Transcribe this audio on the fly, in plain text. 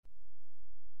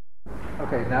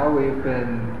Okay, now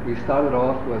we started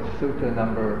off with Sutta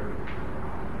number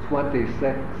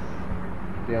 26,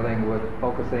 dealing with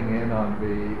focusing in on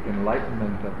the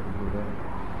enlightenment of the Buddha.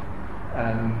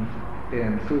 And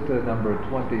in Sutta number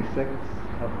 26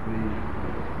 of the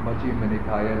Majjhima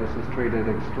Nikaya, this is treated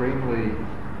extremely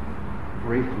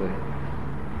briefly.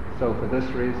 So for this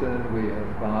reason, we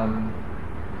have gone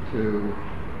to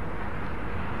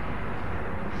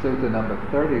Sutta number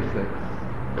 36,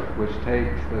 which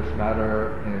takes this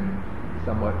matter in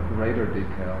somewhat greater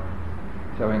detail,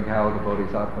 showing how the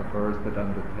Bodhisattva first had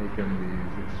undertaken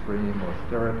these extreme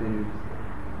austerities,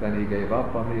 then he gave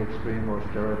up on the extreme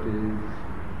austerities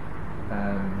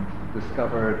and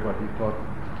discovered what he thought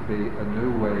to be a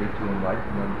new way to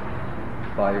enlightenment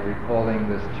by recalling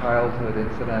this childhood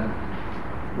incident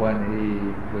when he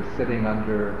was sitting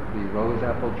under the rose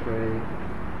apple tree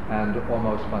and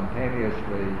almost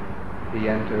spontaneously he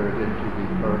entered into the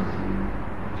first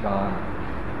jhana.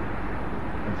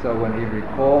 And so when he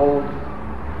recalled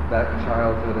that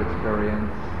childhood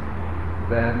experience,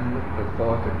 then the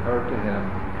thought occurred to him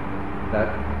that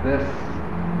this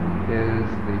is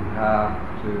the path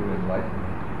to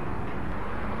enlightenment.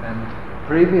 And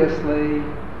previously,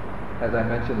 as I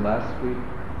mentioned last week,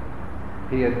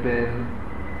 he had been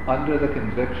under the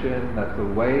conviction that the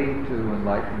way to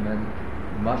enlightenment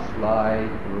must lie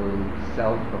through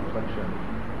self-affliction,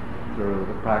 through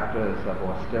the practice of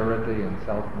austerity and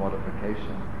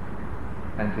self-mortification.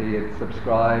 And he had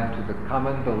subscribed to the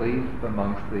common belief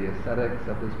amongst the ascetics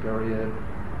of this period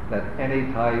that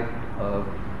any type of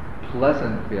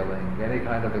pleasant feeling, any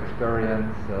kind of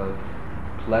experience of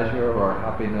pleasure or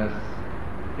happiness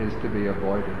is to be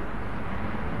avoided.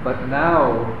 But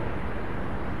now,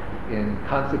 in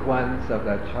consequence of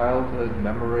that childhood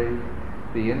memory,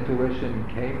 the intuition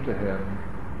came to him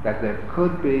that there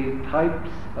could be types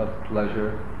of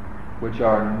pleasure which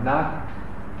are not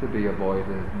to be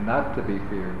avoided, not to be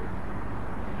feared.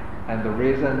 And the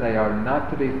reason they are not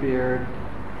to be feared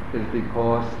is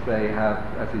because they have,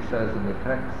 as he says in the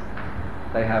text,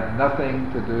 they have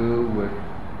nothing to do with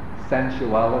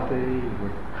sensuality,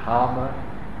 with kama,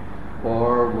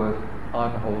 or with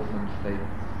unwholesome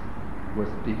states, with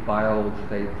defiled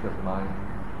states of mind.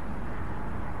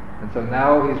 And so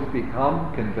now he's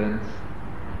become convinced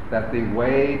that the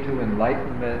way to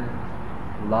enlightenment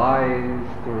lies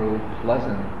through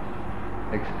pleasant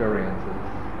experiences.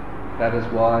 That is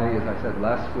why, as I said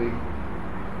last week,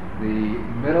 the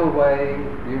middle way,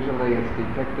 usually it's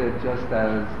depicted just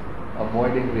as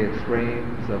avoiding the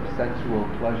extremes of sensual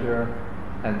pleasure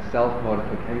and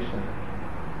self-mortification.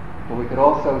 But we could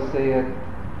also see it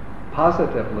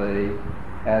positively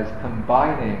as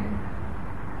combining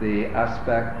the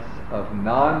aspects of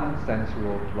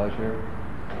non-sensual pleasure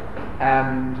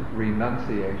and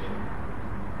renunciation.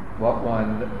 What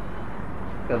one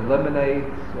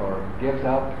eliminates or gives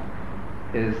up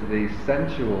is the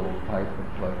sensual type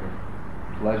of pleasure.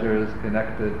 Pleasures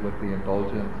connected with the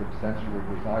indulgence of sensual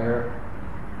desire,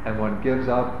 and one gives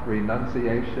up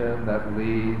renunciation that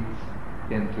leads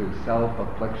into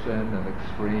self-affliction and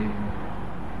extreme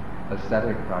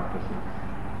ascetic practices.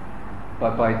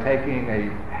 But by taking a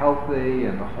healthy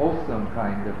and wholesome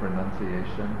kind of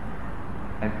renunciation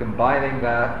and combining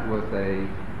that with a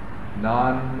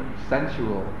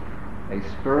non-sensual, a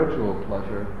spiritual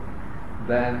pleasure,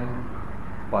 then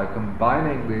by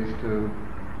combining these two,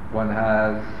 one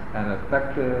has an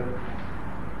effective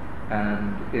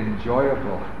and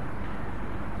enjoyable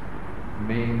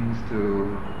means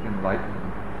to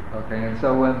enlightenment. Okay, and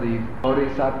so when the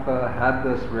Bodhisattva had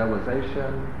this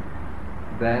realization,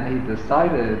 then he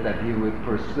decided that he would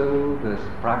pursue this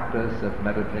practice of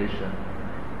meditation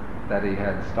that he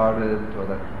had started or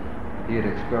that he had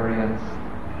experienced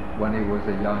when he was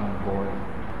a young boy.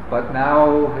 But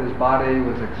now his body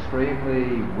was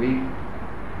extremely weak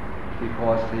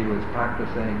because he was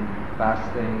practicing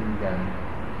fasting and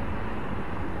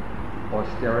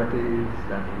austerities,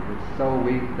 and he was so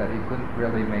weak that he couldn't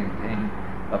really maintain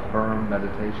a firm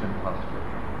meditation posture.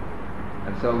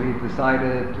 And so he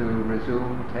decided to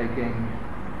resume taking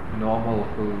normal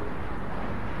food.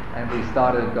 And he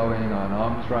started going on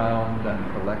alms round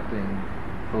and collecting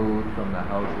food from the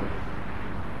houses.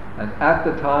 And at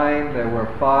the time there were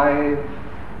 5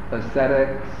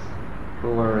 ascetics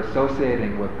who were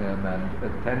associating with him and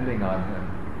attending on him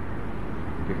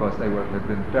because they had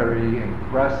been very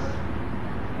impressed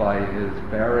by his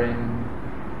bearing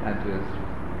and his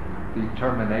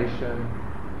determination,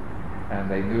 and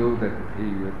they knew that he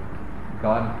had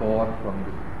gone forth from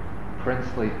the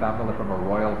princely family, from a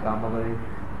royal family,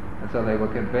 and so they were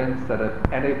convinced that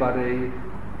if anybody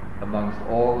amongst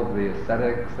all of the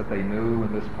ascetics that they knew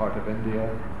in this part of India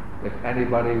if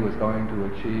anybody was going to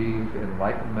achieve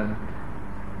enlightenment,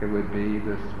 it would be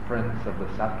this prince of the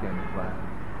Sakyan clan.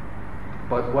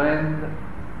 But when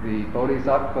the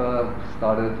Bodhisattva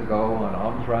started to go on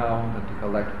alms round and to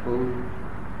collect food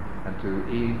and to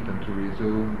eat and to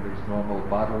resume his normal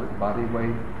body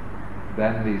weight,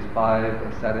 then these 5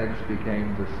 ascetics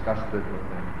became disgusted with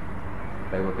him.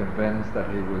 They were convinced that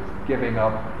he was giving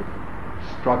up the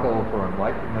struggle for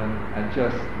enlightenment and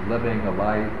just living a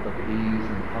life of ease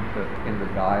and comfort in the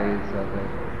guise of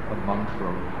a monk's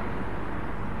robe.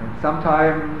 And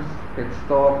sometimes it's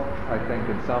thought, I think,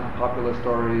 in some popular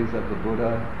stories of the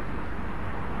Buddha,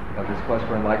 of his quest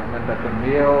for enlightenment, that the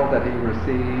meal that he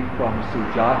received from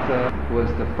Sujata was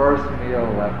the first meal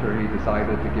after he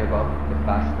decided to give up the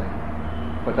fasting.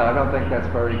 But I don't think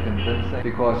that's very convincing,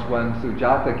 because when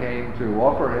Sujata came to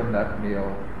offer him that meal,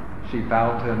 she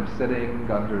found him sitting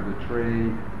under the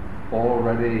tree,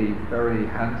 already very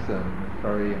handsome,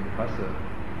 very impressive.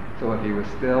 So if he was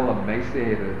still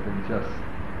emaciated and just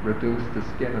reduced to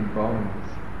skin and bones,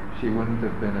 she wouldn't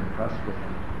have been impressed with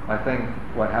him. I think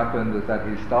what happened is that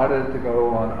he started to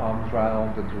go on alms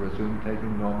round and to resume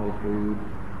taking normal food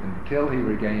until he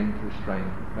regained his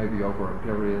strength, maybe over a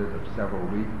period of several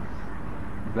weeks.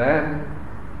 Then,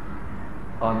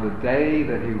 on the day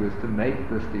that he was to make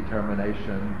this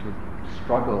determination to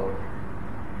struggle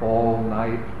all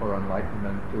night for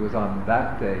enlightenment, it was on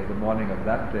that day, the morning of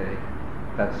that day,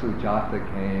 that Sujata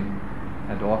came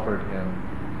and offered him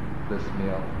this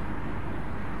meal.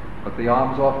 But the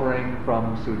alms offering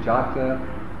from Sujata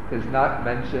is not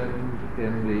mentioned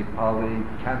in the Pali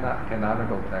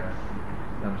canonical texts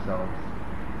themselves,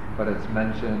 but it's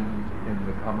mentioned in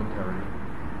the commentary,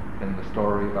 in the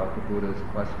story about the Buddha's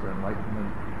quest for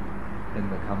enlightenment, in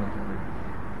the commentary.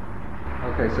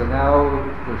 Okay, so now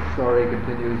the story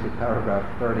continues with paragraph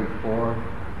 34.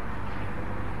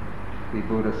 The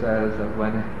Buddha says that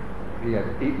when he had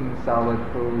eaten solid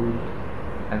food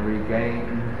and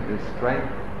regained his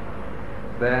strength,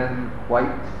 then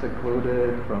quite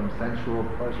secluded from sensual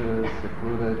pleasures,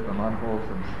 secluded from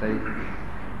unwholesome states,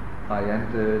 I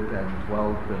entered and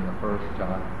dwelt in the first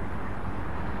jhana.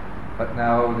 But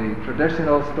now the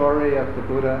traditional story of the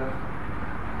Buddha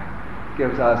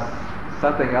gives us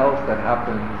something else that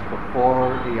happens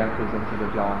before he enters into the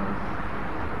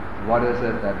jhanas. What is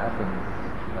it that happens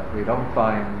that we don't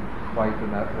find quite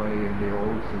in that way in the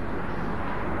old sutras,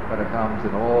 but it comes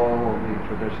in all the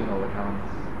traditional accounts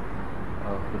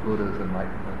of the Buddha's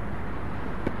enlightenment?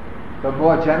 But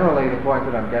more generally, the point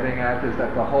that I'm getting at is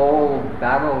that the whole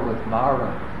battle with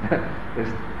Mara is,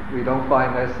 we don't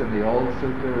find this in the old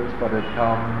sutras, but it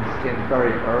comes in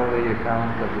very early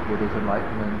accounts of the Buddha's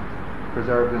enlightenment,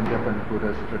 preserved in different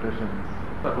Buddhist traditions.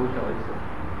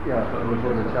 Yeah, the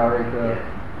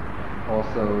Buddhacharita.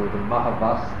 Also, the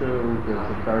Mahavastu gives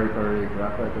a very, very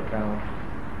graphic account.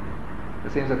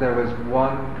 It seems that there was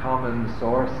one common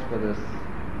source for this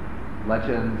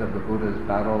legend of the Buddha's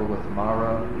battle with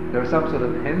Mara. There are some sort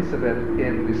of hints of it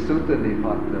in the Sutta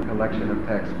Nipata collection of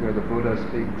texts where the Buddha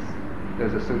speaks.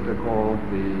 There's a sutta called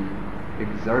the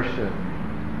Exertion,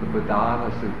 the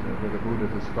Bodhana Sutta, where the Buddha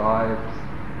describes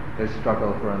his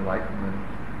struggle for enlightenment.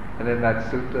 And in that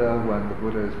sutta, when the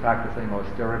Buddha is practicing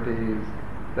austerities,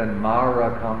 then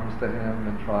Mara comes to him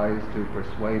and tries to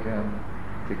persuade him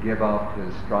to give up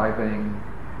his striving,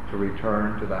 to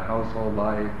return to the household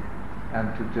life,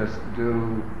 and to just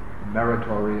do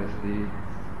meritorious deeds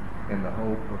in the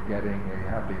hope of getting a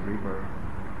happy rebirth.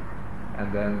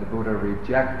 And then the Buddha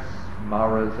rejects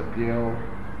Mara's appeal,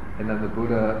 and then the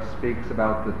Buddha speaks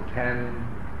about the 10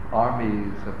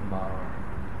 armies of Mara: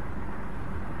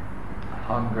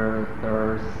 hunger,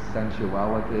 thirst,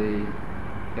 sensuality,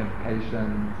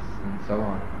 impatience, and so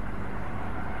on.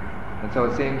 And so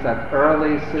it seems that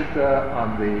early sutta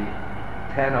on the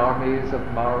 10 armies of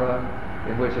Mara,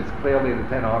 in which it's clearly the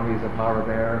 10 armies of Mara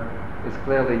there, is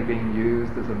clearly being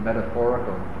used as a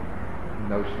metaphorical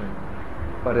notion.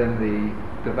 But in the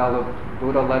developed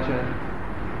Buddha legend,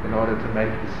 in order to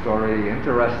make the story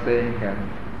interesting and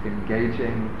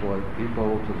engaging for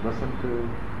people to listen to,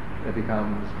 it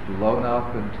becomes blown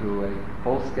up into a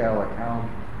full-scale account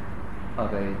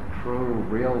of a true,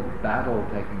 real battle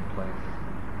taking place,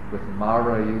 with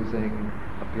Mara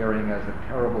appearing as a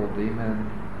terrible demon,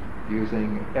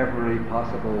 using every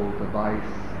possible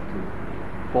device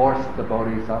to force the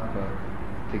Bodhisattva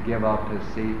to give up his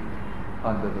seat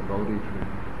under the Bodhi tree.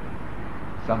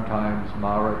 Sometimes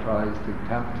Mara tries to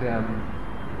tempt him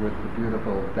with the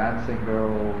beautiful dancing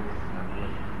girls and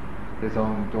with his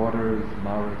own daughters,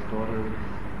 Mara's daughters.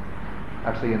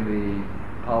 Actually, in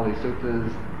the Pali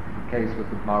Suttas, the case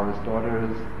with Mara's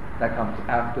daughters, that comes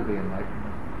after the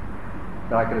Enlightenment.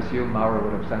 But I could assume Mara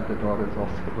would have sent the daughters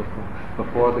also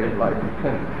before the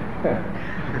Enlightenment.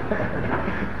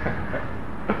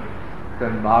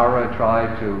 Then Mara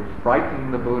tried to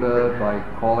frighten the Buddha by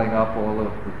calling up all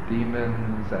of the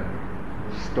demons and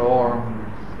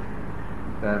storms.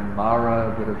 Then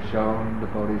Mara would have shown the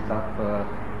Bodhisattva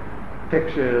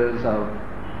pictures of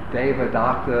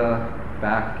Devadatta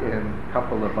back in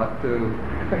Kapilavatthu,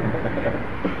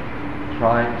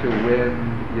 trying to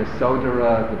win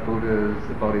Yasodhara,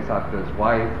 the Bodhisattva's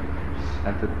wife,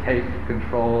 and to take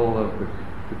control of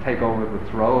to take over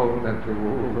the throne and to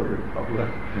rule the republic,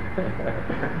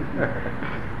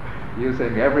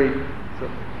 using every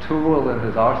tool in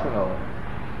his arsenal.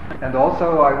 And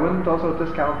also, I wouldn't also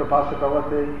discount the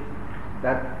possibility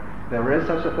that there is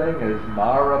such a thing as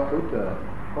Mara Buddha,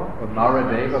 or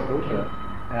Maradeva Buddha.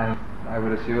 And I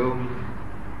would assume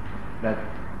that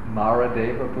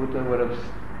Maradeva Buddha would have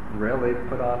really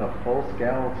put on a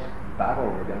full-scale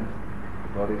battle against the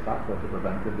Bodhisattva to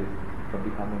prevent him from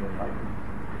becoming enlightened.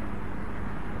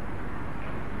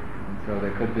 And so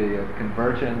there could be a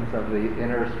convergence of the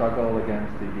inner struggle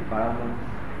against the defilements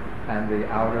and the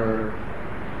outer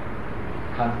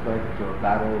conflict or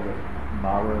battle with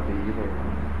Mara, the evil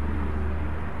one.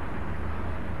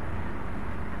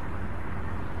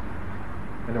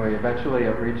 Anyway, eventually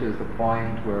it reaches the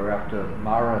point where after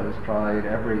Mara has tried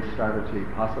every strategy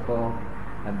possible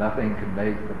and nothing can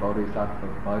make the Bodhisattva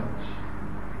budge,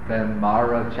 then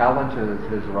Mara challenges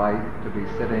his right to be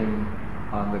sitting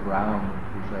on the ground.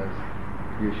 He says,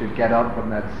 you should get up from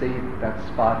that seat, that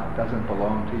spot doesn't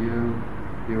belong to you,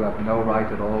 you have no right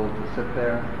at all to sit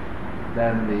there.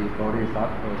 Then the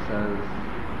Bodhisattva says,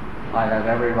 I have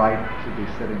every right to be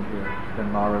sitting here.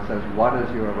 Then Mara says, what is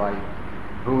your right?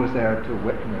 Who is there to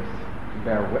witness, to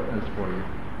bear witness for you?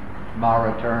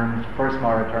 Mara turns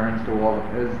to all of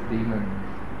his demons,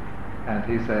 and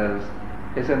he says,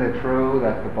 isn't it true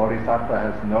that the Bodhisattva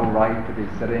has no right to be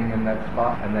sitting in that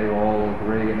spot? And they all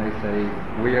agree, and they say,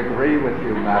 we agree with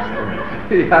you, Master.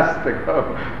 He has to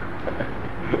go.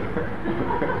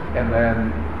 And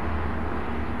then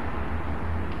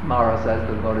Mara says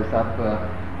to the Bodhisattva,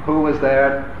 who is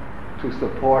there to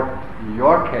support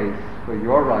your case for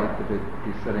your right to be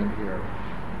sitting here?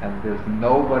 And there's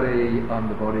nobody on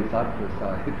the Bodhisattva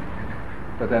side.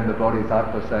 But then the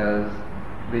Bodhisattva says,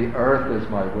 the earth is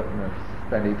my witness.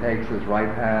 Then he takes his right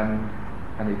hand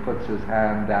and he puts his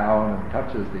hand down and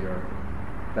touches the earth.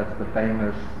 That's the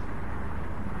famous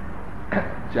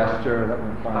gesture that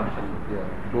one finds,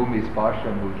 Bhumi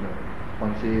Sparsha Mudra.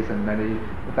 One sees in many,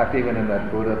 in fact even in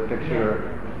that Buddha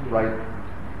picture right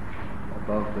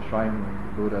above the shrine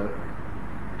room, Buddha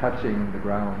touching the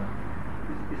ground.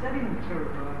 Is that in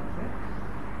Theravada text?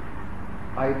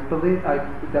 I believe,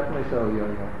 definitely so,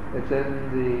 yeah. It's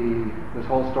in this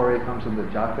whole story comes from the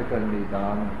Jataka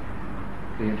Nidana,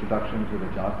 the introduction to the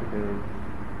Jatakas.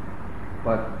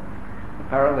 But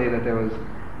apparently that there was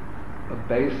a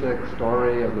basic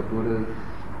story of the Buddha's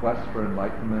quest for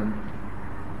enlightenment,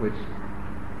 which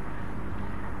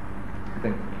I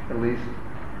think at least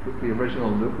the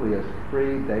original nucleus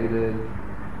predated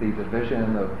the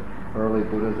division of early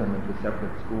Buddhism into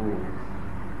separate schools.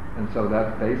 And so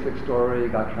that basic story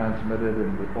got transmitted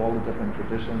in all the different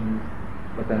traditions,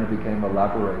 but then it became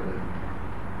elaborated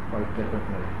quite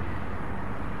differently.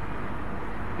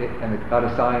 And it got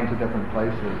assigned to different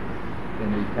places.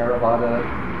 In the Theravada,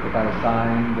 it got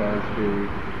assigned as the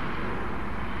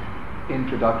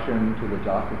introduction to the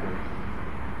Jatakas,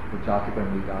 the Jataka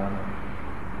Nidana.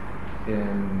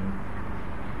 In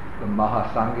the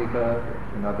Mahasangika,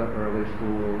 another early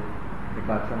school, it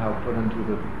got somehow put into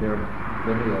their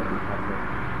Vinaya Vitaka,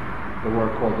 the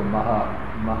work called the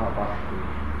Mahavastu.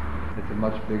 It's a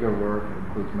much bigger work. It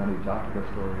includes many Jataka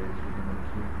stories within it.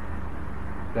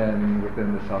 Then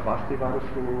within the Sarvastivada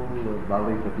school, the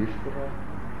Lalitadistava,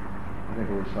 I think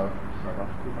it was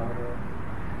Sarvastivada,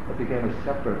 it became a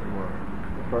separate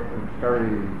work,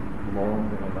 very long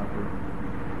and elaborate.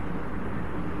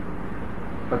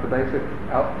 But the basic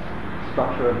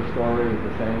structure of the story is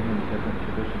the same in different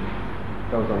traditions.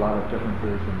 There was a lot of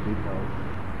differences in details.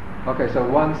 Okay, so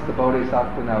once the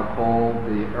Bodhisattva now called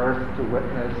the earth to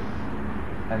witness,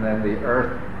 and then the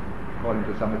earth, according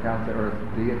to some accounts, the earth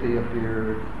deity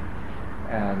appeared,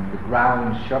 and the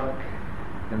ground shook.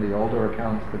 In the older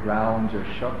accounts, the ground just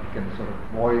shook, and sort of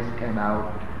voice came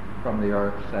out from the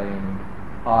earth saying,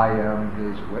 I am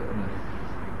his witness.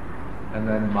 And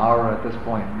then Mara, at this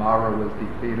point, Mara was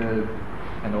defeated,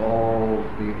 and all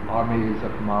the armies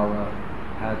of Mara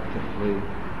had to flee.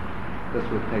 This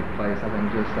would take place, I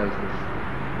think, just as this,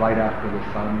 right after the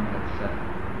sun had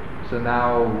set. So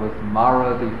now, with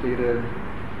Mara defeated,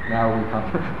 Now we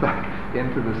come back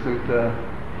into the sutta,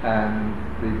 and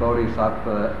the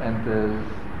Bodhisattva enters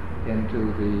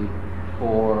into the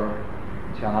 4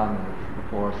 jhanas, the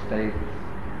 4 states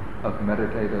of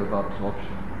meditative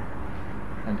absorption.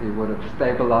 And he would have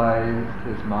stabilized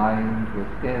his mind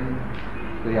within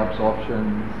the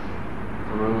absorptions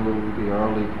through the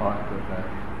early part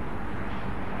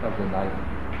of the night.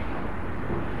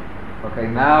 Okay,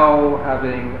 now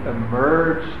having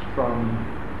emerged from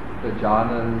the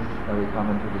jhanas, now we come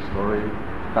into the story,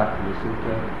 back to the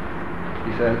sutta.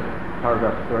 He said,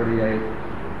 paragraph 38,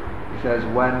 he says,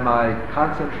 when my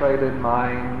concentrated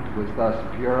mind was thus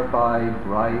purified,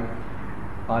 bright,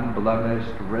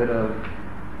 unblemished, rid of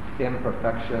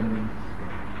imperfections,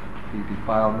 the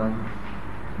defilements,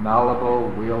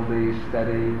 malleable, wieldy,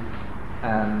 steady,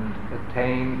 and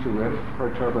attained to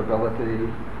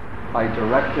imperturbability, I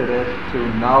directed it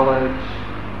to knowledge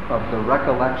of the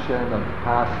recollection of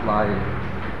past lives.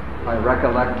 I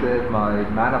recollected my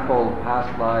manifold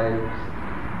past lives,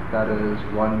 that is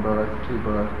 1 birth, 2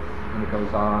 births, and it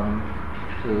goes on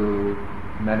to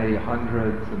many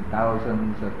hundreds and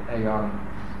thousands of aeons,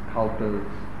 kalpas.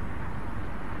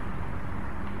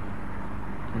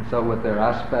 And so with their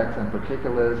aspects and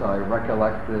particulars, I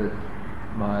recollected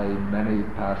my many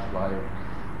past lives.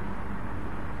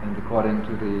 And according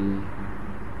to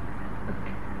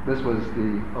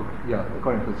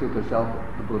according to the Sutta itself,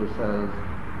 the Buddha says,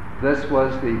 this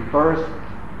was the first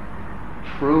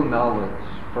true knowledge,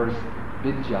 first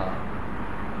vidya,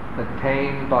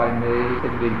 attained by me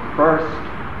in the first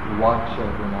watch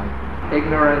of the night.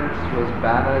 Ignorance was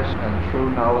banished and true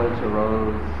knowledge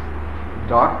arose.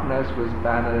 Darkness was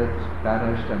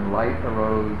banished and light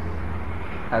arose,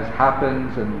 as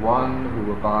happens in one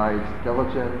who abides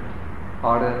diligent,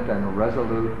 ardent, and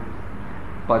resolute.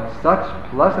 But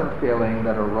such pleasant feeling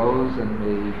that arose in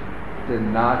me did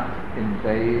not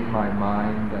invade my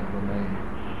mind and remain.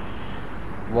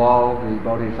 While the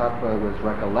Bodhisattva was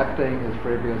recollecting his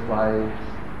previous lives,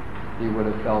 he would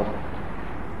have felt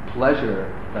pleasure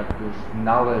that this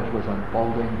knowledge was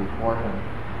unfolding before him.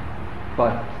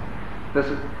 But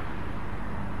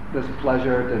this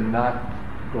pleasure did not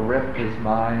grip his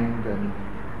mind and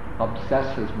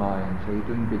obsess his mind, so he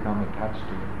didn't become attached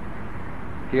to it.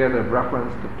 Here the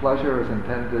reference to pleasure is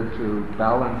intended to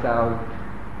balance out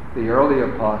the earlier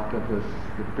part of this,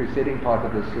 the preceding part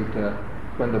of the sutta,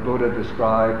 when the Buddha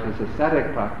described his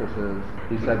ascetic practices.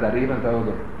 He said that even though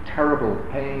the terrible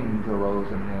pains arose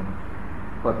in him,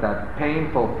 but that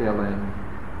painful feeling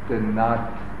did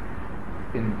not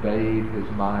invade his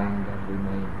mind and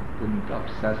remain, didn't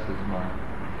obsess his mind.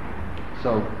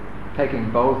 So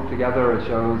taking both together, it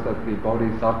shows that the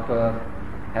Bodhisattva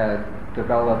had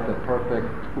developed a perfect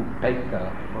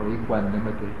upekkha, or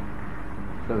equanimity,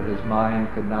 so that his mind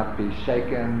could not be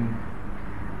shaken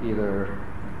either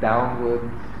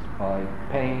downwards by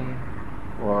pain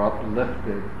or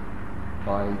uplifted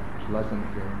by pleasant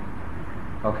feeling.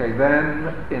 Okay,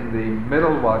 then in the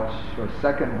middle watch, or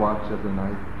second watch of the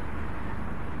night,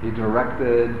 he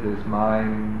directed his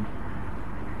mind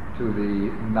to the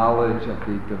knowledge of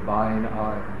the divine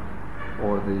I,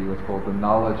 or what's called the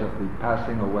knowledge of the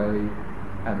passing away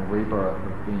and rebirth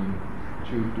of beings,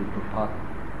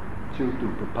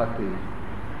 Chutupapati.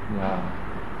 Yeah.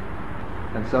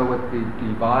 And so with the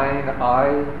divine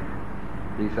I,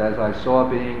 he says, I saw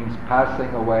beings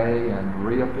passing away and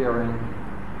reappearing,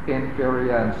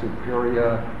 inferior and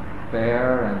superior,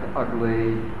 fair and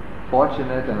ugly,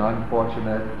 fortunate and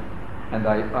unfortunate, and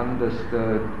I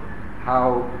understood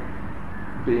how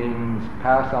beings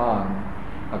pass on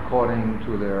according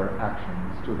to their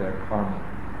actions, to their karma.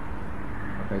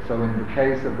 Okay, so in the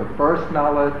case of the first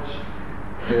knowledge,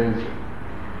 his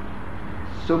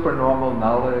supernormal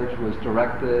knowledge was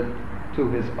directed to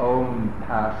his own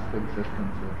past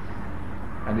existences.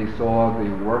 And he saw the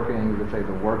working, let's say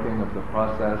the working of the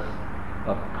process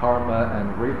of karma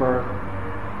and rebirth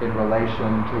in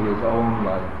relation to his own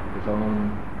life, his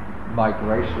own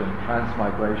migration,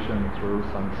 transmigration through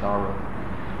samsara,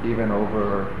 even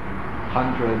over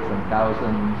hundreds and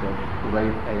thousands of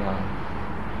great aeons.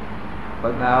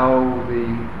 But now the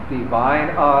divine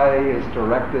I is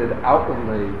directed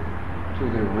outwardly to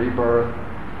the rebirth,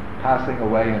 passing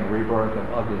away and rebirth of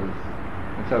others.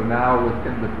 And so now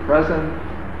within the present,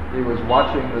 he was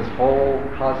watching this whole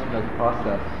cosmic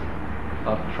process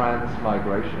of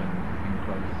transmigration in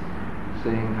place,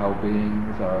 seeing how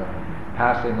beings are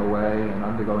passing away and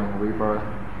undergoing rebirth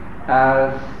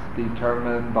as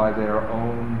determined by their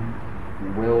own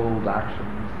willed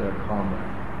actions, their karma.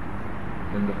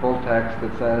 In the full text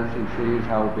it says he sees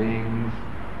how beings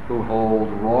who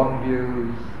hold wrong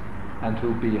views and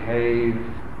who behave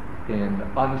in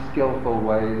unskillful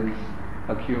ways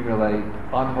accumulate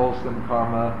unwholesome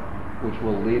karma, which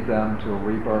will lead them to a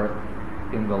rebirth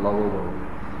in the lower world.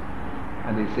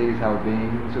 And he sees how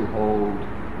beings who hold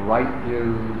right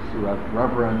views, who have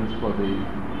reverence for the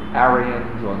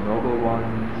Aryans or noble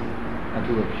ones, and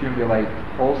who accumulate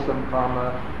wholesome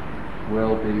karma,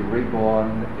 will be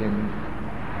reborn in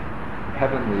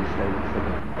heavenly states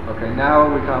again. Okay, now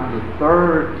we come to the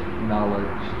third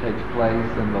knowledge takes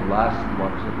place in the last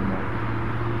watch of the night.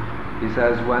 He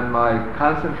says, when my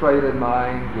concentrated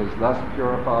mind was thus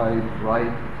purified,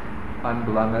 bright,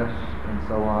 unblemished, and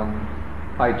so on,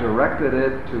 I directed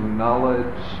it to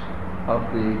knowledge of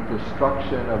the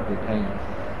destruction of the taints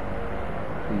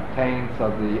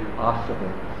of the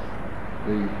asavas,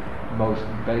 the most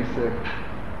basic,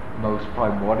 most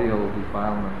primordial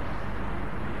defilements.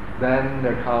 Then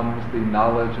there comes the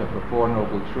knowledge of the Four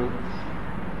Noble Truths.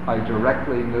 I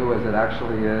directly knew, as it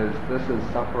actually is, this is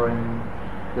suffering,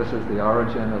 this is the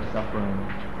origin of suffering,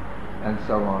 and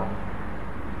so on.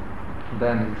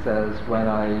 Then he says, when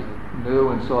I knew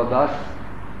and saw thus,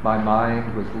 my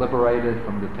mind was liberated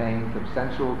from the taint of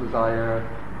sensual desire,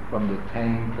 from the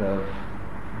taint of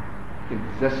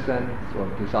existence or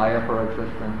desire for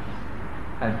existence,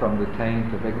 and from the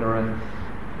taint of ignorance.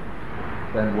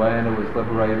 Then when it was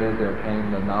liberated, there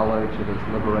came the knowledge it is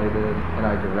liberated, and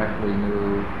I directly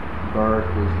knew birth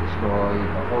was destroyed,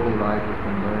 the holy life has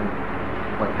been lived,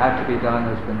 what had to be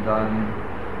done has been done,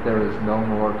 there is no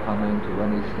more coming to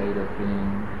any state of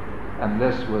being. And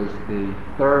this was the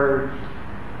third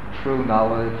true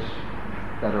knowledge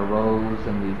that arose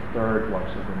in the third watch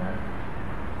of the night.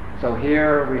 So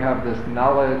here we have this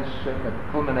knowledge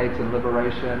that culminates in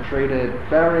liberation, treated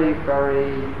very,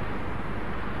 very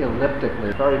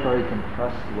elliptically, very, very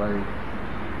compressed way.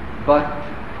 But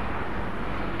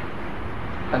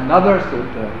another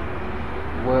sutta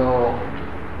will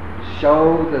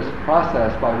show this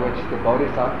process by which the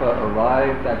Bodhisattva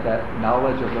arrived at that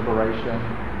knowledge of liberation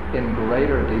in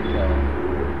greater detail.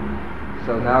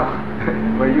 So now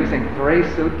we're using 3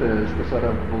 suttas to sort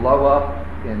of blow up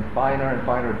in finer and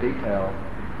finer detail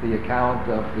the account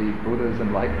of the Buddha's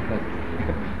enlightenment.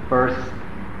 Verse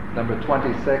number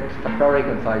 26, very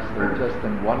concisely, just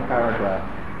in one paragraph.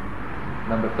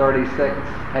 Number 36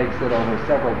 takes it over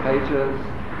several pages,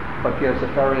 but gives a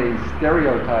very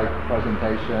stereotyped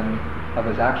presentation of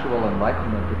his actual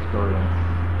enlightenment experience.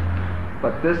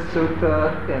 But this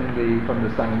sutta from the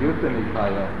Samyutta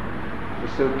Nikaya, the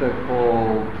sutta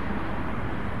called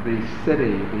the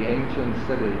city, the ancient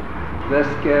city, this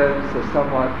gives a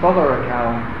somewhat fuller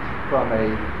account from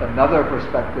another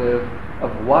perspective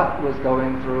of what was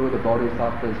going through the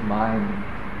Bodhisattva's mind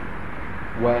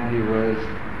when he was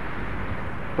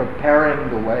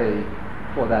preparing the way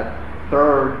for that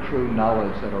third true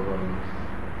knowledge that arose.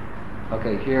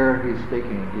 Okay, here he's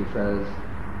speaking. He says,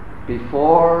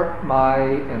 before my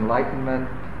enlightenment,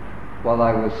 while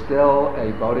I was still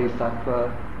a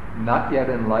Bodhisattva, not yet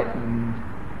enlightened,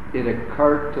 it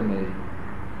occurred to me,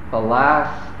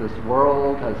 alas, this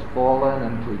world has fallen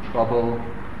into trouble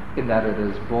in that it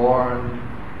is born,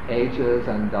 ages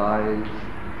and dies,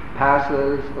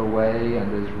 passes away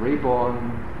and is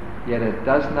reborn, yet it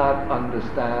does not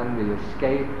understand the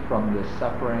escape from this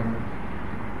suffering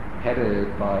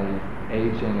headed by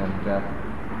aging and death.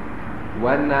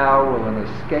 When now will an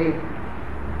escape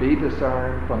be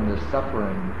discerned from this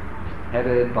suffering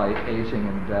headed by aging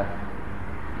and death?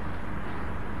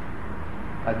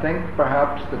 I think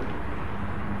perhaps that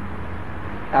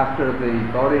after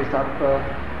the Bodhisattva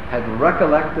had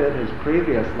recollected his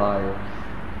previous lives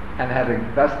and had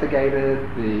investigated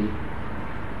the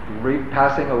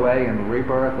passing away and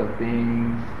rebirth of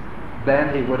beings,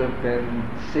 then he would have been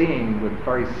seeing with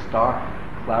very stark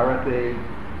clarity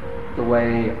the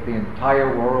way the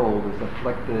entire world is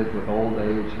afflicted with old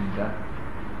age and death.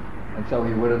 And so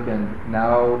he would have been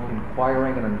now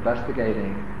inquiring and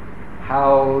investigating,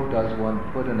 how does one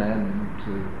put an end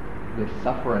to the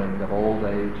suffering of old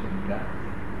age and death?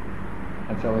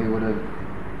 And so he would have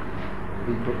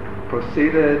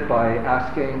proceeded by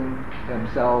asking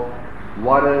himself,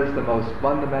 what is the most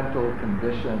fundamental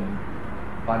condition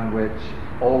on which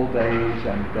old age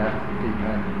and death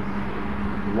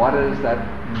depends? What is that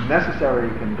necessary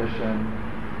condition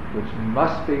which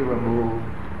must be removed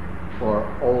for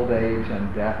old age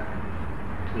and death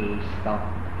to stop?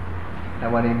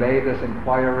 And when he made this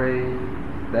inquiry,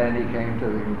 then he came to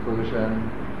the conclusion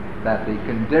that the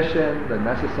condition, the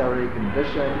necessary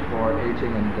condition for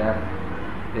aging and death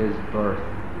is birth.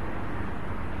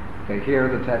 Okay, here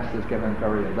the text is given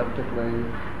very elliptically.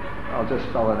 I'll just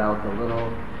spell it out a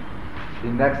little. He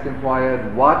next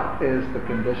inquired, what is the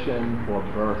condition for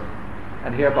birth?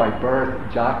 And here by birth,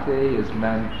 jati is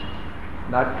meant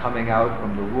not coming out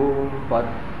from the womb, but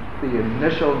the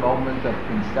initial moment of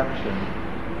conception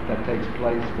that takes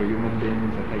place for human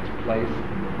beings, that takes place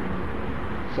in the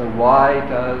womb. So why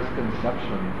does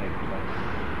conception take place?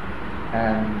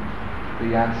 And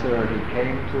the answer he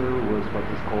came to was what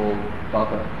is called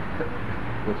bhava,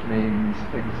 which means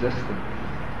existence.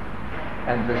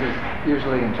 And this is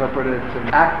usually interpreted to an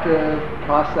active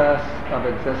process of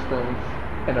existence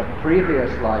in a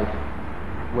previous life,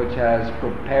 which has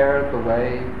prepared the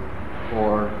way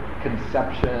for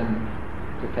conception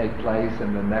to take place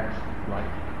in the next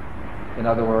life. In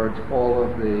other words, all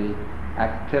of the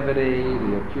activity,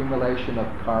 the accumulation of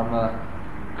karma,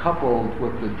 coupled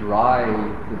with the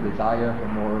drive, the desire for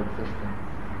more existence,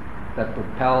 that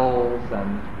propels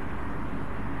and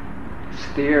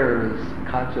steers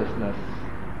consciousness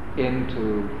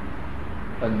into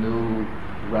a new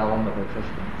realm of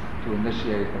existence, to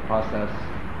initiate the process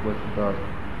with birth.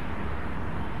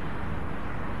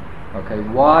 Okay,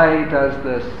 why does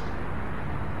this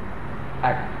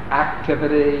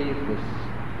activity, this,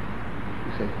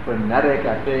 you say, frenetic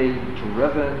activity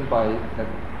driven by,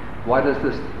 why does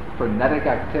this frenetic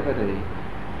activity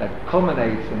that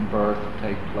culminates in birth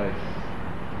take place?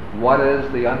 What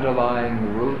is the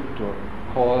underlying root or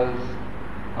cause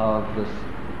of this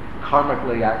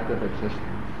karmically active existence?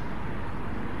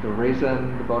 The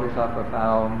reason the Bodhisattva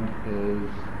found is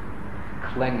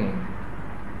clinging,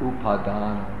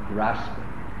 upadana, grasping,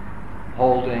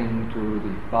 holding to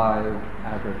the five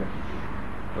aggregates,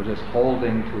 or just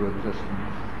holding to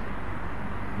existence.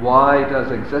 Why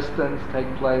does existence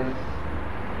take place?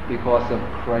 Because of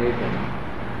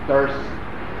craving, thirst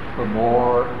for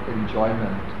more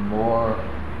enjoyment, more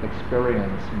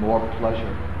experience, more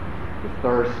pleasure, the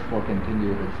thirst for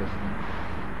continued existence.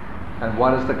 And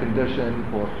what is the condition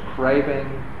for craving?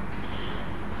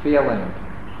 Feeling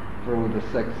through the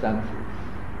six senses.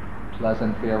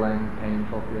 Pleasant feeling,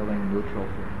 painful feeling, neutral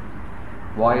feeling.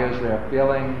 Why is there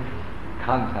feeling?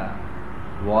 Contact.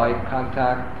 Why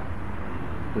contact?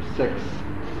 The six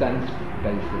sense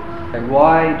bases. And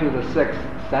why do the six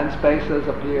sense bases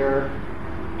appear?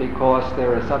 Because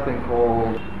there is something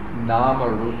called nama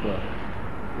rupa,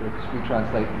 which we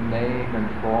translate name and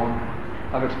form.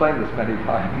 I've explained this many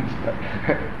times,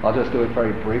 but I'll just do it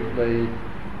very briefly.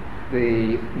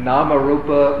 The nama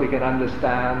rupa we can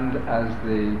understand as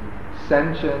the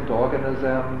sentient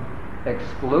organism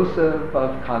exclusive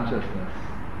of consciousness.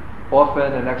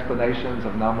 Often in explanations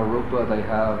of nama rupa they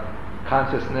have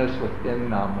consciousness within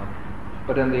nama.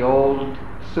 But in the old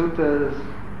suttas,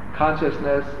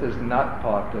 consciousness is not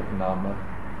part of nama,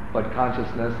 but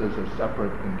consciousness is a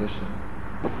separate condition.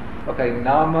 Okay,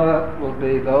 nama will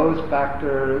be those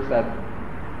factors that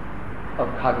of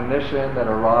cognition that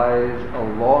arise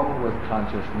along with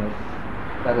consciousness,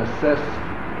 that assist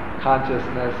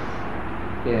consciousness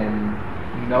in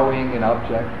knowing an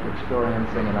object,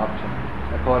 experiencing an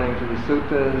object. According to the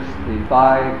suttas, the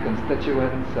five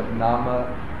constituents of nama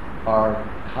are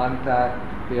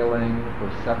contact, feeling,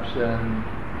 perception,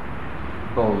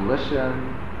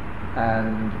 volition,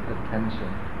 and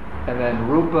attention. And then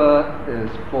rupa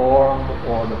is form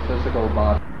or the physical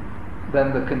body.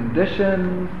 Then the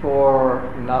condition for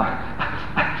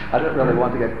I don't really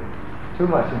want to get too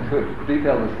much into a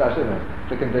detailed discussion of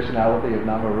the conditionality of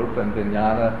nama rupa and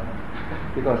vijnana,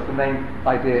 because the main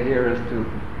idea here is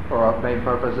our main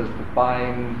purpose is to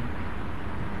find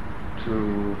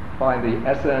the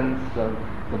essence of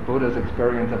the Buddha's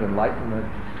experience of enlightenment,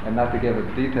 and not to give a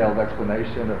detailed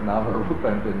explanation of nama rupa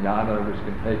and vijnana, which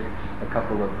can take a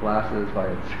couple of classes by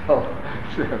itself.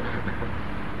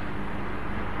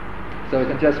 So we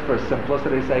can just, for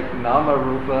simplicity's sake, nama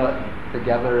rupa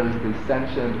together is the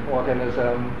sentient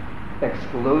organism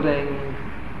excluding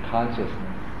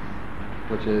consciousness,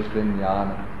 which is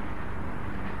vijnana.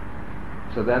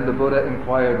 So then the Buddha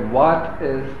inquired, what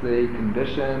is the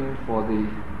condition for the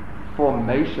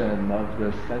formation of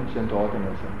this sentient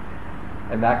organism?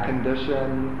 And that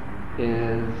condition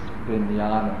is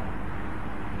vijnana,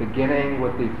 beginning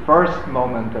with the first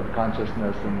moment of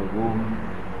consciousness in the womb,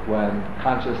 when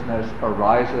consciousness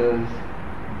arises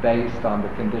based on the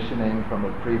conditioning from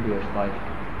a previous life.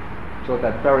 So at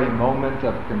that very moment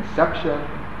of conception,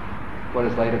 what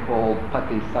is later called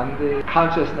patisandhi,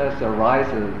 consciousness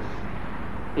arises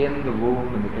in the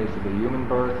womb in the case of a human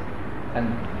birth, and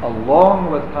along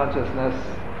with consciousness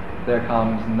there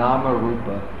comes nama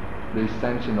rupa, the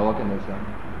sentient organism,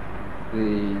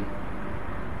 the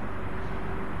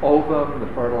ovum, the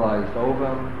fertilized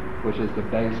ovum, which is the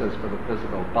basis for the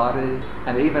physical body.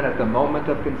 And even at the moment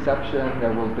of conception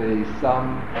there will be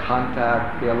some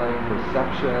contact, feeling,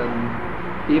 perception,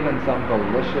 even some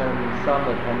volition, some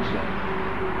attention.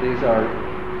 These are,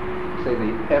 say,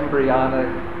 the embryonic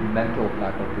mental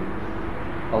faculties,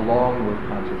 along with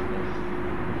consciousness.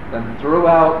 Then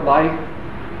throughout life,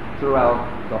 throughout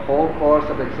the whole course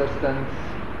of existence,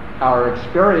 our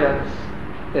experience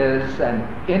is an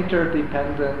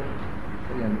interdependent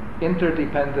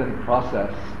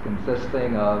process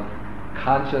consisting of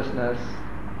consciousness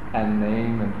and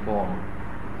name and form.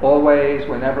 Always,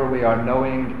 whenever we are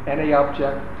knowing any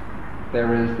object,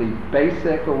 there is the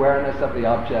basic awareness of the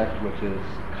object, which is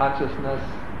consciousness.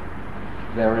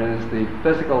 There is the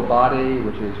physical body,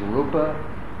 which is rupa,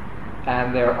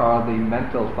 and there are the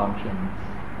mental functions,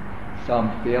 some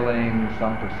feeling,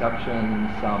 some perception,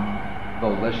 some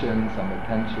volition, some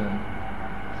attention,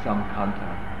 some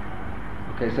contact.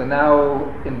 Okay, so now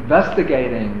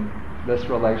investigating this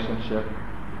relationship,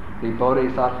 the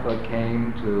Bodhisattva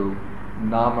came to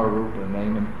nama rupa,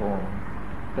 name and form.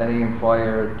 Then he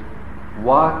inquired,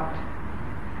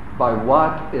 by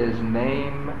what is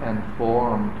name and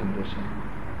form conditioned?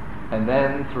 And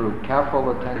then through careful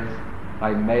attention,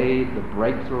 I made the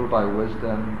breakthrough by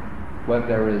wisdom. When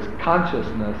there is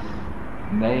consciousness,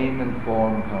 name and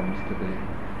form comes to be.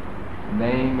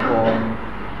 Name form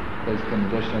is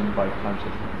conditioned by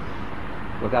consciousness.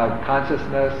 Without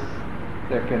consciousness,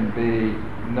 there can be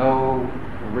no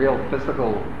real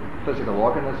physical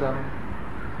organism,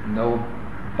 no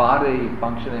body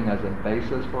functioning as a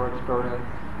basis for experience,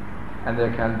 and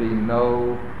there can be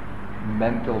no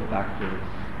mental factors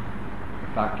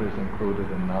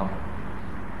included in nama.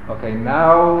 Okay,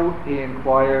 now he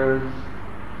inquires,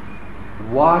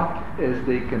 what is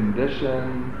the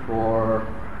condition for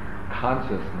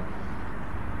consciousness?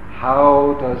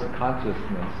 How does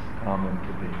consciousness come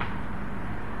into being?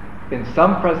 In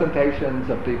some presentations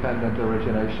of dependent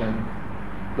origination,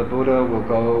 the Buddha will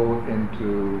go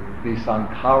into the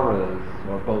sankharas,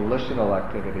 or volitional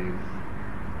activities,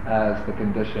 as the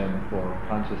condition for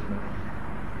consciousness,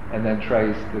 and then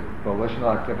trace the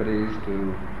volitional activities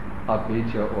to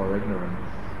avijja or ignorance.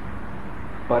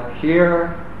 But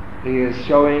here he is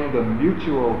showing the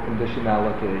mutual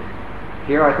conditionality.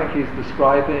 Here I think he's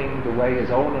describing the way his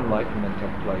own enlightenment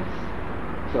took place.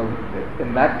 So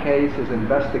in that case, his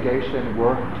investigation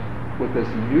worked with this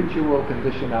mutual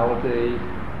conditionality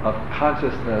of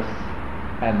consciousness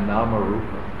and nama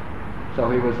rupa. So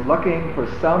he was looking for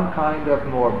some kind of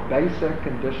more basic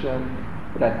condition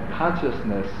that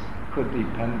consciousness could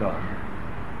depend on.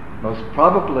 Most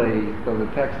probably, though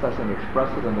the text doesn't express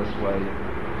it in this way,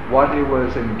 what he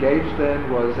was engaged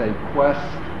in was a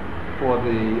quest for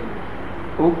the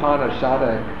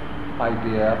Upanishadic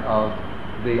idea of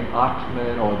the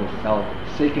Atman or the self,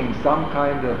 seeking some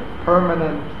kind of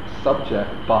permanent subject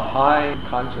behind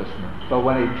consciousness. But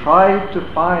when he tried to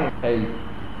find a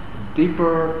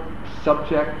deeper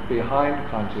subject behind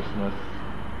consciousness,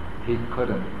 he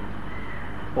couldn't.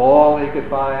 All he could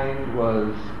find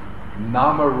was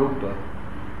nama rupa,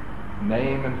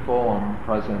 name and form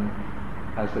present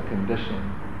as the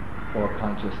condition for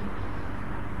consciousness.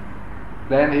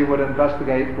 Then he would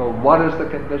investigate, well, what is the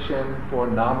condition for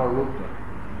nama rupa?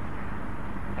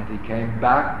 And he came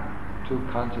back to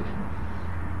consciousness.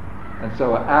 And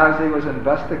so as he was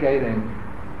investigating,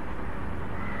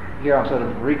 here I'm sort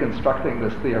of reconstructing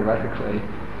this theoretically,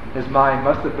 his mind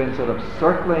must have been sort of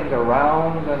circling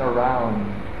around and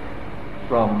around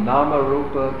from nama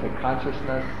rupa to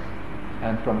consciousness,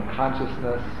 and from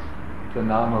consciousness to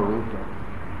nama rupa.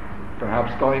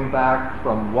 Perhaps going back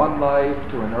from one life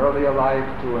to an earlier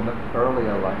life to an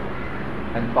earlier life,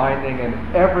 and finding in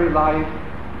every life,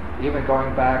 even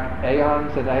going back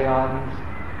aeons and aeons,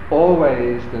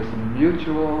 always this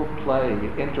mutual play,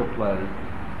 interplay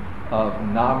of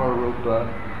nama rupa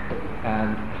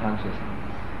and consciousness.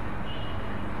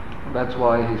 That's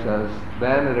why he says,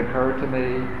 then it occurred to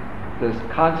me, this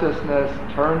consciousness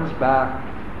turns back,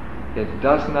 it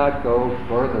does not go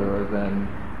further than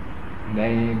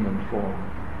name and form.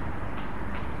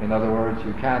 In other words,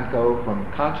 you can't go from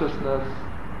consciousness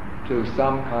to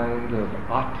some kind of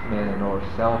Atman or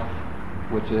self,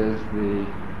 which is the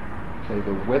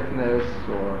witness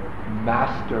or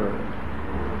master,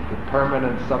 the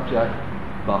permanent subject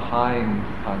behind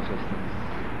consciousness.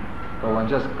 But one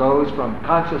just goes from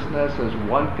consciousness as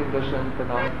one conditioned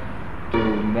phenomenon to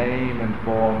name and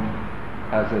form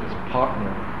as its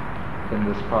partner in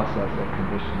this process of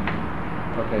conditioning.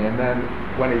 Okay, and then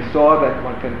when he saw that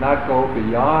one cannot go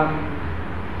beyond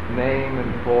name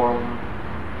and form,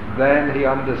 then he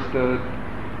understood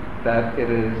that it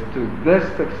is to this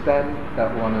extent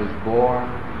that one is born,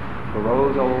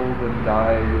 grows old and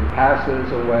dies,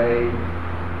 passes away,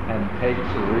 and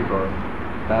takes rebirth.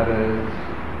 That is,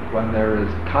 when there is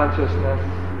consciousness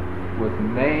with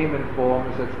name and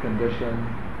form as its condition,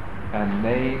 and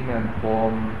name and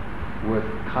form with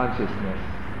consciousness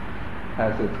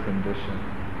as its condition.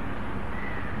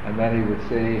 And then he would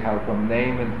see how from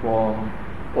name and form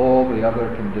all the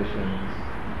other conditions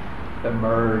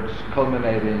emerge,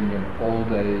 culminating in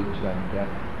old age and death.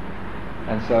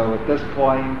 And so at this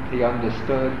point he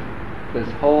understood this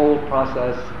whole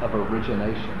process of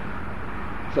origination.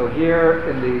 So here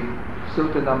in the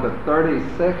Sutta number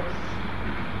 36,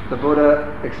 the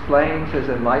Buddha explains his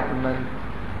enlightenment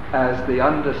as the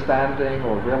understanding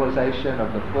or realization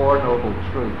of the Four Noble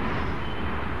Truths.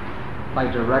 I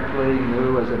directly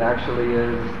knew, as it actually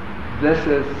is, this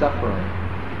is suffering.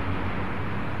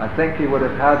 I think he would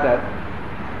have had that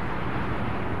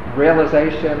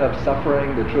realization of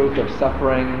suffering, the truth of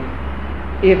suffering,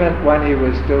 even when he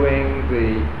was doing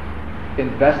the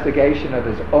investigation of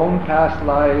his own past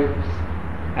lives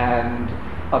and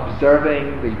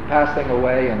observing the passing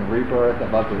away and rebirth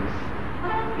of others.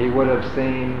 He would have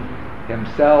seen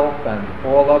himself and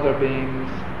all other beings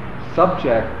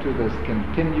subject to this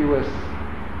continuous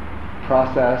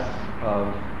process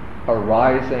of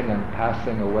arising and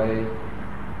passing away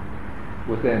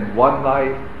within one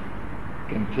life,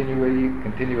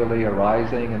 continually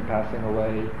arising and passing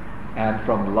away, and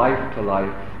from life to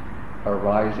life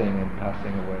arising and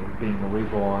passing away, being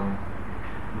reborn,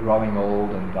 growing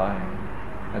old and dying.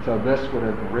 And so this would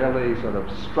have really sort of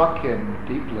struck him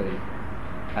deeply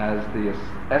as the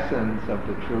essence of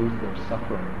the truth of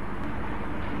suffering.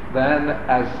 Then,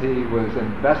 as he was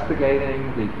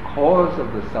investigating the cause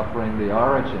of the suffering, the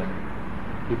origin,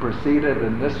 he proceeded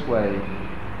in this way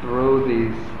through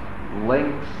these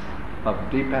links of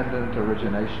dependent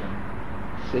origination,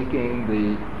 seeking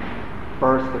the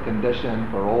condition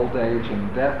for old age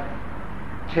and death,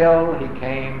 till he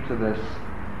came to this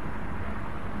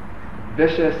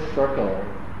vicious circle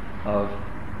of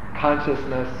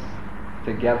consciousness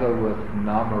together with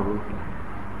nama-rupa,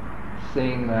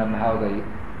 seeing them how they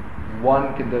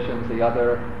one conditions the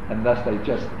other, and thus they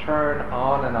just turn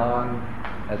on and on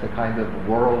as a kind of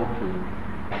whirlpool,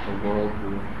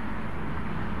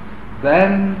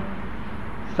 Then,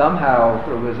 somehow,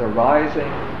 through his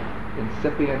arising,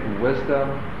 incipient wisdom,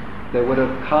 there would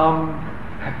have come,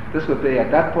 this would be,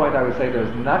 at that point I would say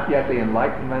there's not yet the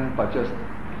enlightenment, but just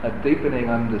a deepening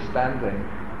understanding.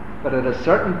 But at a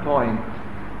certain point,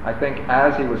 I think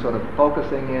as he was sort of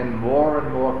focusing in more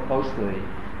and more closely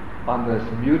on this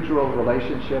mutual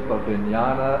relationship of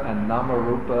vijnana and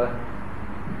namarupa,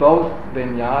 both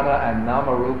vijnana and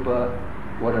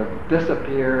namarupa would have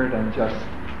disappeared and just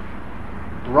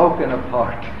broken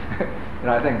apart. And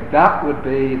I think that would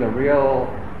be the real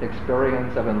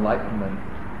experience of enlightenment,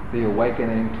 the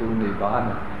awakening to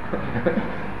Nibbana.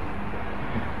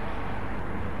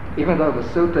 Even though the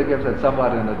sutta gives it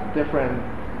somewhat in a different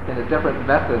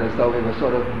method, as though we were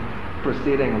sort of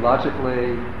proceeding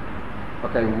logically.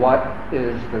 Okay, what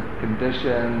is the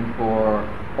condition for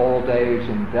old age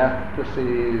and death to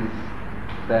cease?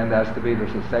 Then there has to be the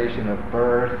cessation of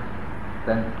birth.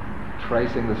 Then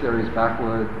tracing the series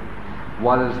backward,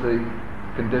 what is the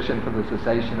condition for the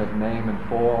cessation of name and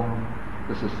form?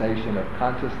 The cessation of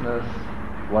consciousness.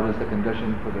 What is the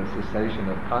condition for the cessation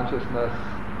of consciousness?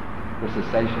 The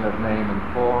cessation of name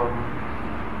and form.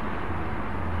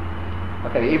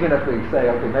 Okay, even if we say,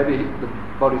 okay, maybe the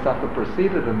Bodhisattva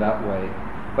proceeded in that way,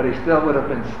 but he still would have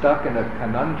been stuck in a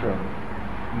conundrum.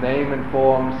 Name and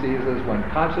form ceases when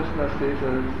consciousness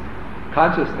ceases.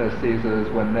 Consciousness ceases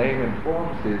when name and form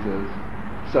ceases.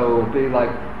 So it would be like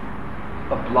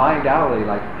a blind alley,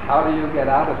 like how do you get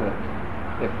out of it?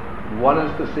 If one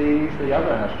is to cease, the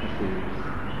other has to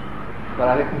cease. But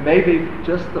I think maybe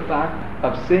just the fact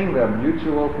of seeing their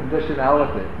mutual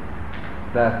conditionality,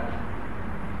 that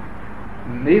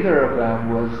neither of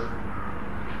them was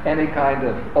any kind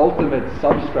of ultimate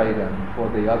substratum for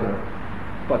the other,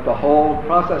 but the whole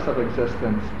process of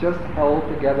existence just held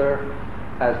together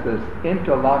as this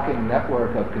interlocking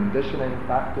network of conditioning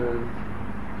factors,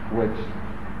 which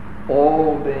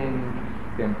all being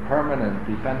impermanent,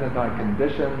 dependent on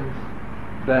conditions,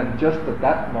 then just at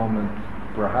that moment,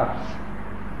 perhaps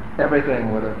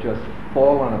everything would have just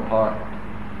fallen apart,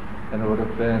 and it would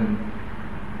have been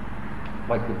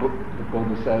like the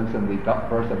Buddha says in the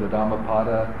verse of the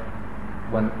Dhammapada,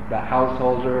 when the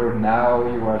householder, now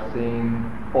you are seeing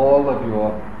all of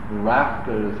your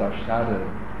rafters are shattered,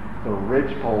 the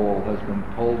ridgepole has been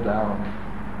pulled down,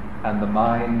 and the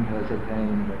mind has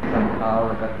attained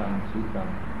sankaragatam sukam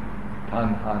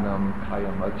tanhanam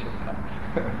kayamacchata.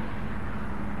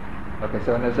 Okay,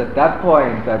 so and it's at that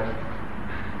point that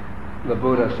the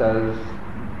Buddha says,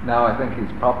 now I think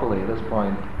he's properly at this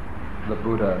point the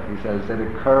Buddha. He says, it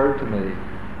occurred to me,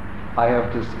 I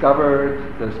have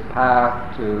discovered this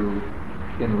path to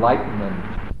enlightenment.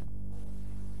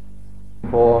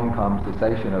 Form comes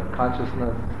cessation of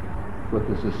consciousness. With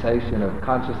the cessation of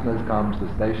consciousness comes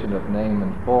cessation of name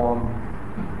and form.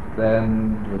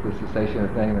 Then with the cessation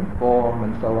of name and form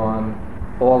and so on,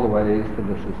 all the ways to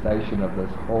the cessation of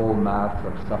this whole mass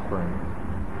of suffering.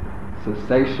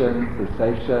 Cessation,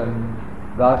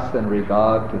 thus in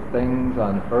regard to things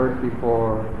unheard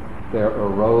before, there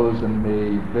arose in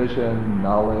me vision,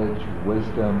 knowledge,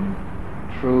 wisdom,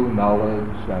 true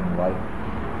knowledge and light.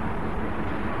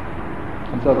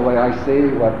 And so the way I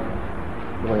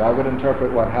would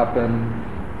interpret what happened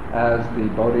as the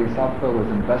Bodhisattva was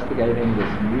investigating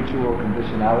this mutual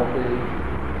conditionality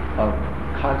of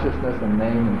consciousness and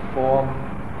name and form,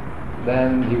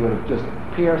 then he would have just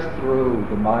pierced through,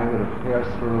 the mind would have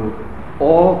pierced through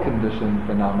all conditioned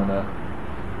phenomena,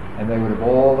 and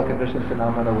all the conditioned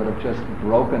phenomena would have just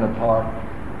broken apart,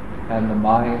 and the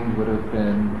mind would have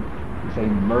been, say,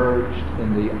 merged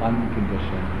in the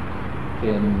unconditioned,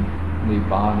 in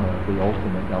Nibbana, the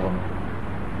ultimate element.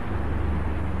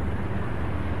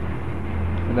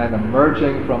 And then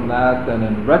emerging from that, then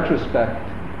in retrospect,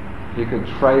 he could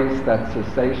trace that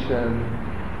cessation,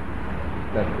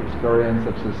 that experience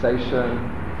of cessation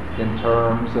in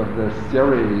terms of this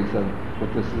series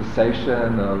with the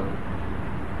cessation of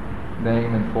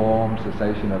name and form,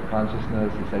 cessation of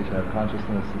consciousness, cessation of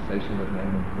consciousness, cessation of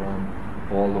name and form,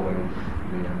 all the way to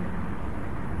the end.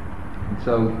 And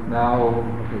so now,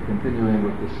 continuing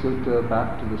with the sutta,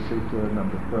 back to the sutta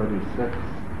number 36.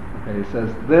 He says,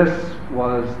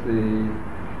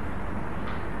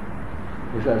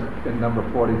 he says in number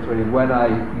 43, when I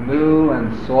knew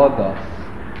and saw thus,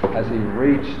 as he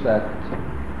reached that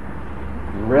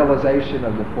realization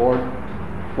of the fourth,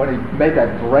 when he made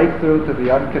that breakthrough to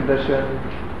the unconditioned,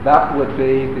 that would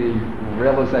be the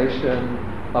realization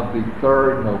of the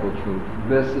third noble truth.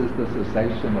 This is the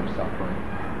cessation of suffering.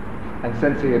 And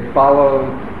since he had followed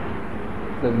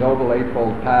the Noble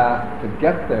Eightfold Path to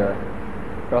get there,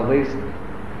 or at least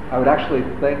I would actually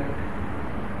think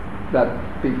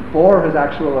that before his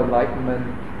actual enlightenment,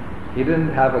 he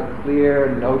didn't have a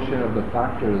clear notion of the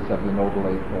factors of the Noble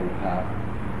Eightfold Path.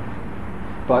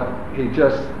 But he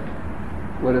just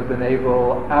would have been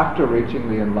able, after reaching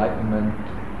the enlightenment,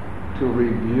 to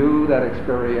review that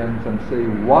experience and see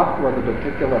what were the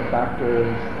particular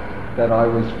factors that I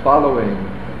was following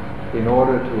in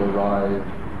order to arrive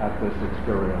at this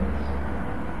experience.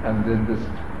 And in this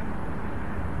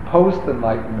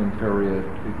post-enlightenment period,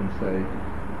 we can say,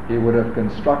 he would have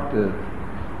constructed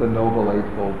the Noble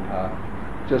Eightfold Path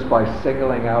just by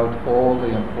singling out all the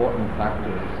important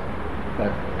factors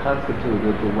that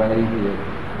constituted the way the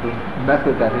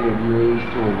method that he had used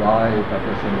to arrive at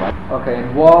this enlightenment. Okay,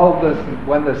 and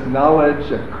when this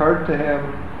knowledge occurred to him,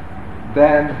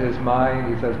 then his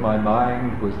mind, he says, my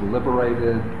mind was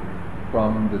liberated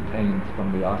from the taints,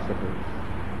 from the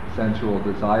asavas, sensual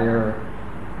desire,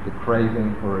 the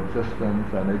craving for existence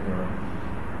and ignorance.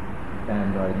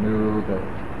 And I knew that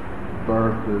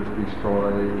birth is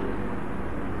destroyed,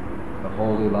 the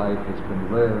holy life has been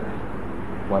lived,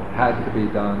 what had to be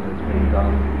done has been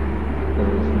done, there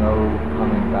is no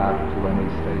coming back to any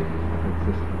state of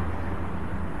existence.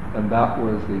 And that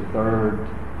was the third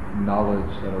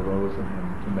knowledge that arose in him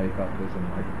to make up his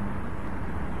enlightenment.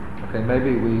 Okay,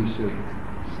 maybe we should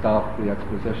stop the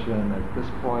exposition at this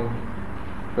point.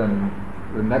 Then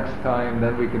the next time,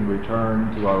 then we can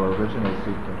return to our original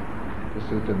sutta, the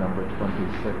sutta number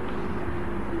 26.